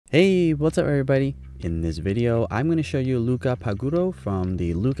Hey, what's up everybody? In this video, I'm going to show you Luca Paguro from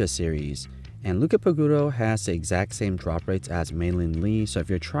the Luca series. And Luca Paguro has the exact same drop rates as Maylin Lee, so if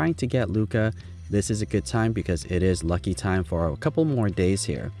you're trying to get Luca, this is a good time because it is lucky time for a couple more days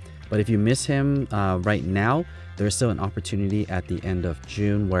here. But if you miss him right now, there's still an opportunity at the end of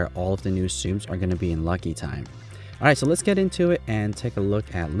June where all of the new Tsums are going to be in lucky time. Alright, so let's get into it and take a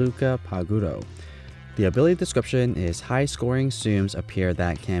look at Luca Paguro. The ability description is high scoring Tsums appear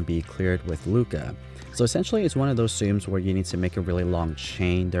that can be cleared with Luca. So essentially it's one of those Tsums where you need to make a really long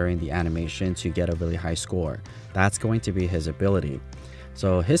chain during the animation to get a really high score. That's going to be his ability.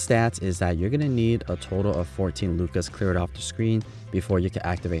 So his stats is that you're going to need a total of 14 Lucas cleared off the screen before you can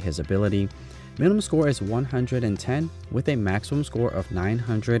activate his ability. Minimum score is 110 with a maximum score of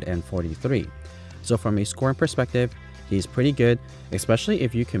 943. So from a scoring perspective, he's pretty good, especially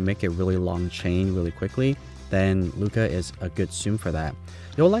if you can make a really long chain really quickly, then Luca is a good Tsum for that.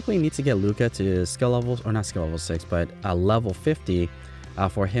 You'll likely need to get Luca to skill levels, or not skill level 6, but level 50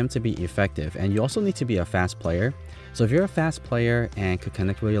 for him to be effective. And you also need to be a fast player. So if you're a fast player and could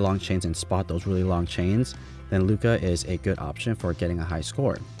connect really long chains and spot those really long chains, then Luca is a good option for getting a high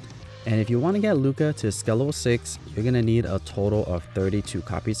score. And if you want to get Luca to skill level 6, you're going to need a total of 32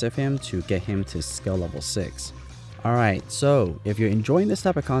 copies of him to get him to skill level 6. Alright, so if you're enjoying this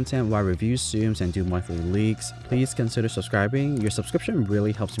type of content where I review Tsums and do monthly leaks, please consider subscribing. Your subscription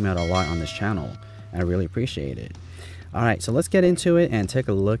really helps me out a lot on this channel. I really appreciate it. Alright, so let's get into it and take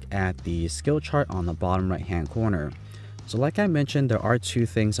a look at the skill chart on the bottom right hand corner. So like I mentioned, there are two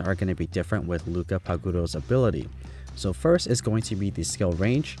things that are going to be different with Luca Paguro's ability. So first is going to be the skill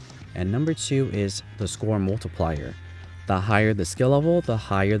range, and number two is the score multiplier. The higher the skill level, the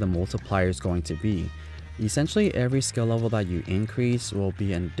higher the multiplier is going to be. Essentially, every skill level that you increase will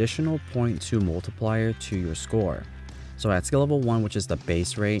be an additional 0.2 multiplier to your score. So at skill level 1, which is the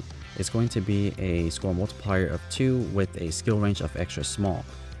base rate, it's going to be a score multiplier of 2 with a skill range of extra small.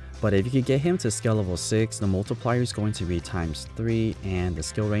 But if you could get him to skill level 6, the multiplier is going to be times 3 and the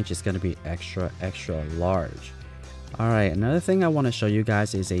skill range is going to be extra large. Alright, another thing I want to show you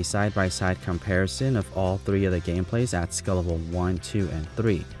guys is a side-by-side comparison of all three of the gameplays at skill level 1, 2, and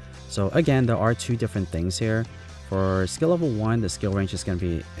 3. So again, there are two different things here. For skill level 1, the skill range is going to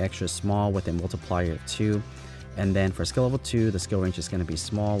be extra small with a multiplier of 2. And then for skill level 2, the skill range is going to be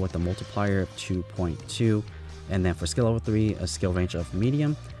small with a multiplier of 2.2. And then for skill level 3, a skill range of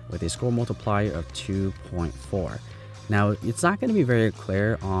medium with a score multiplier of 2.4. Now, it's not going to be very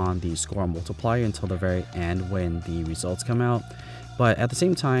clear on the score multiplier until the very end when the results come out. But at the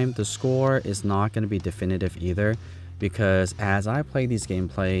same time, the score is not going to be definitive either, because as I play these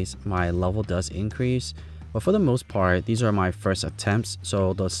gameplays, my level does increase, but for the most part, these are my first attempts,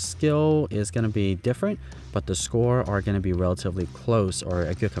 so the skill is going to be different, but the score are going to be relatively close or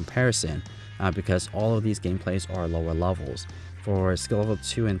a good comparison, because all of these gameplays are lower levels. For skill level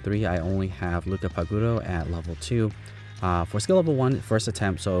 2 and 3, I only have Luca Paguro at level 2. For skill level 1, first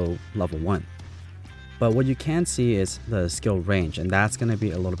attempt, so level 1. But what you can see is the skill range, and that's going to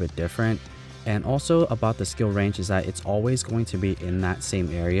be a little bit different. And also about the skill range is that it's always going to be in that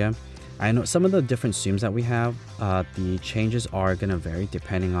same area. I know some of the different Tsums that we have, the changes are going to vary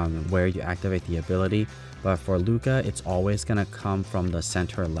depending on where you activate the ability. But for Luca, it's always going to come from the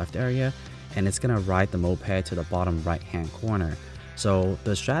center left area, and it's going to ride the moped to the bottom right hand corner. So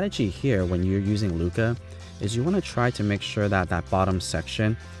the strategy here when you're using Luca is you want to try to make sure that that bottom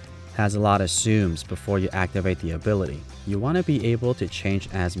section has a lot of Tsums before you activate the ability. You want to be able to change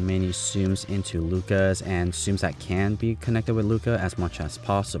as many Tsums into Lucas and Tsums that can be connected with Luca as much as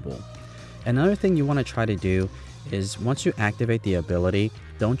possible. Another thing you want to try to do is once you activate the ability,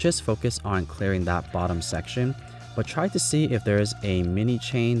 don't just focus on clearing that bottom section, but try to see if there is a mini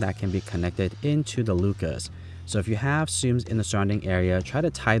chain that can be connected into the Lucas. So if you have Tsums in the surrounding area, try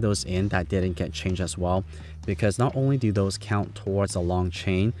to tie those in that didn't get changed as well, because not only do those count towards a long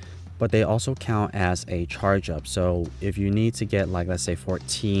chain, but they also count as a charge up. So if you need to get, like, let's say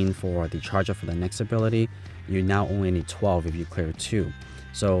 14 for the charge up for the next ability, you now only need 12 if you clear 2.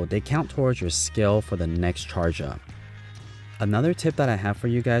 So they count towards your skill for the next charge up. Another tip that I have for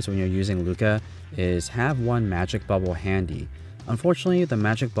you guys when you're using Luca is have one magic bubble handy. Unfortunately, the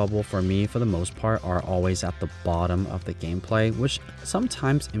magic bubble for me, for the most part, are always at the bottom of the gameplay, which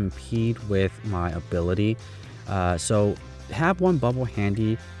sometimes impede with my ability. So have one bubble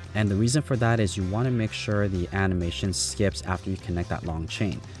handy. And the reason for that is you want to make sure the animation skips after you connect that long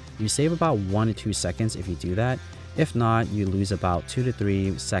chain. You save about 1 to 2 seconds if you do that. If not, you lose about 2 to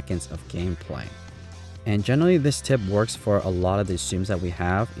 3 seconds of gameplay. And generally this tip works for a lot of the Tsums that we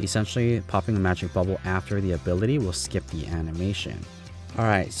have. Essentially, popping a magic bubble after the ability will skip the animation.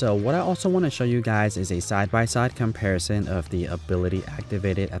 Alright, so what I also want to show you guys is a side-by-side comparison of the ability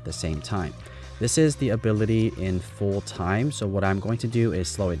activated at the same time. This is the ability in full time, so what I'm going to do is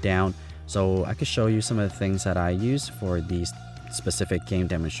slow it down so I can show you some of the things that I use for these specific game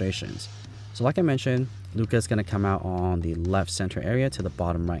demonstrations. So like I mentioned, Luca is going to come out on the left center area to the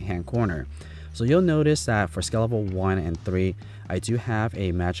bottom right hand corner. So you'll notice that for skill level 1 and 3, I do have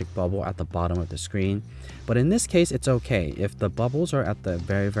a magic bubble at the bottom of the screen. But in this case, it's okay. If the bubbles are at the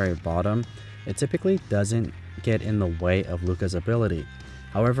very bottom, it typically doesn't get in the way of Luca's ability.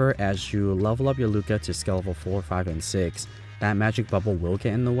 However, as you level up your Luca to skill level 4, 5, and 6, that magic bubble will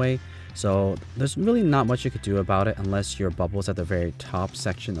get in the way. So there's really not much you could do about it unless your bubble's at the very top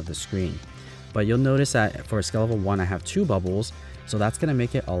section of the screen. But you'll notice that for skill level 1, I have 2 bubbles, so that's going to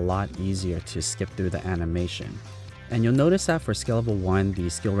make it a lot easier to skip through the animation. And you'll notice that for skill level 1, the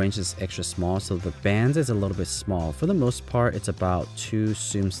skill range is extra small, so the bands is a little bit small. For the most part, it's about 2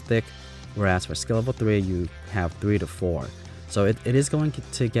 tsums thick, whereas for skill level 3, you have 3 to 4. So it is going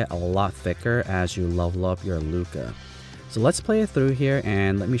to get a lot thicker as you level up your Luca. So let's play it through here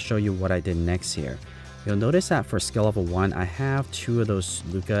and let me show you what I did next here. You'll notice that for skill level 1, I have 2 of those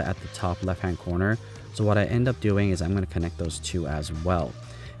Luca at the top left hand corner. So what I end up doing is I'm going to connect those 2 as well.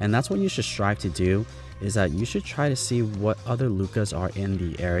 And that's what you should strive to do, is that you should try to see what other Lucas are in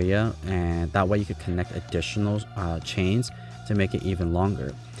the area, and that way you could connect additional chains to make it even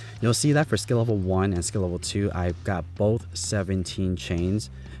longer. You'll see that for skill level 1 and skill level 2, I've got both 17 chains,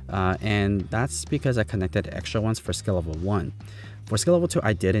 and that's because I connected extra ones for skill level 1. For skill level 2,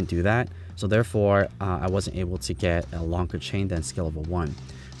 I didn't do that, so therefore I wasn't able to get a longer chain than skill level 1.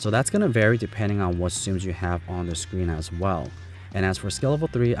 So that's going to vary depending on what tsums you have on the screen as well. And as for skill level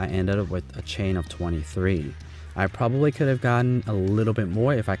 3, I ended up with a chain of 23. I probably could have gotten a little bit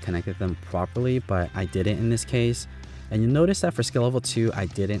more if I connected them properly, but I didn't in this case. And you'll notice that for skill level 2, I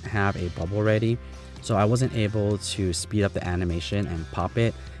didn't have a bubble ready, so I wasn't able to speed up the animation and pop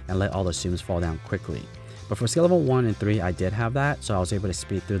it and let all the tsums fall down quickly. But for skill level 1 and 3, I did have that, so I was able to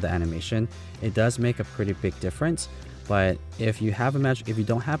speed through the animation. It does make a pretty big difference, but if you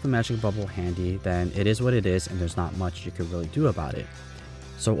don't have a magic bubble handy, then it is what it is and there's not much you could really do about it.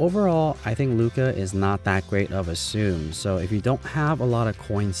 So overall, I think Luca is not that great of a tsum. So if you don't have a lot of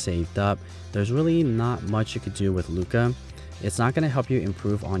coins saved up, there's really not much you could do with Luca. It's not going to help you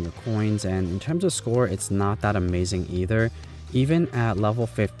improve on your coins, and in terms of score, it's not that amazing either. Even at level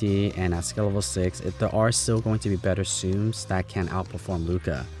 50 and at skill level 6, there are still going to be better tsums that can outperform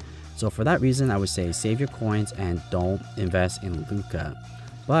Luca. So for that reason, I would say save your coins and don't invest in Luca.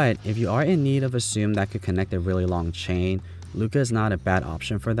 But if you are in need of a tsum that could connect a really long chain, Luca is not a bad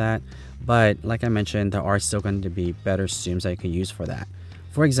option for that. But like I mentioned, there are still going to be better tsums that you can use for that.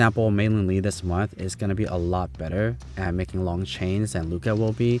 For example, Mainland Lee this month is going to be a lot better at making long chains than Luca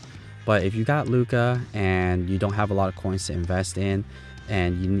will be. But if you got Luca and you don't have a lot of coins to invest in,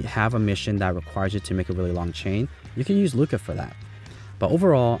 and you have a mission that requires you to make a really long chain, you can use Luca for that. But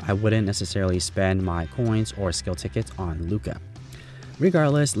overall, I wouldn't necessarily spend my coins or skill tickets on Luca.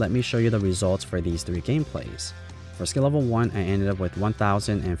 Regardless, let me show you the results for these 3 gameplays. For skill level 1, I ended up with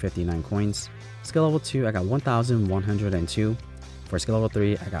 1,059 coins. Skill level 2, I got 1,102. For skill level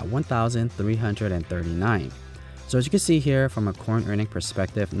 3, I got 1,339. So as you can see here, from a coin earning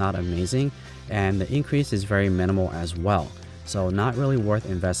perspective, not amazing, and the increase is very minimal as well. So not really worth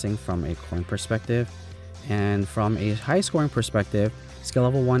investing from a coin perspective. And from a high scoring perspective, skill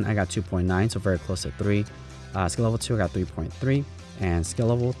level 1, I got 2.9, so very close to 3. Skill level 2, I got 3.3. And skill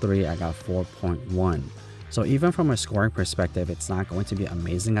level 3, I got 4.1. So even from a scoring perspective, it's not going to be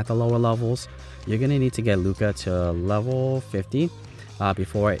amazing at the lower levels. You're going to need to get Luca to level 50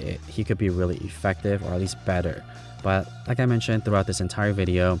 before he could be really effective, or at least better. But like I mentioned throughout this entire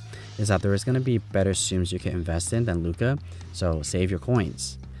video, is that there is going to be better tsums you can invest in than Luca, so save your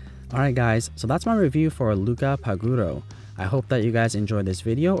coins. Alright guys, so that's my review for Luca Paguro. I hope that you guys enjoyed this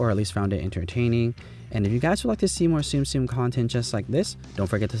video, or at least found it entertaining. And if you guys would like to see more Tsum Tsum content just like this, don't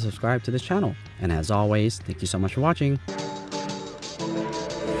forget to subscribe to this channel. And as always, thank you so much for watching.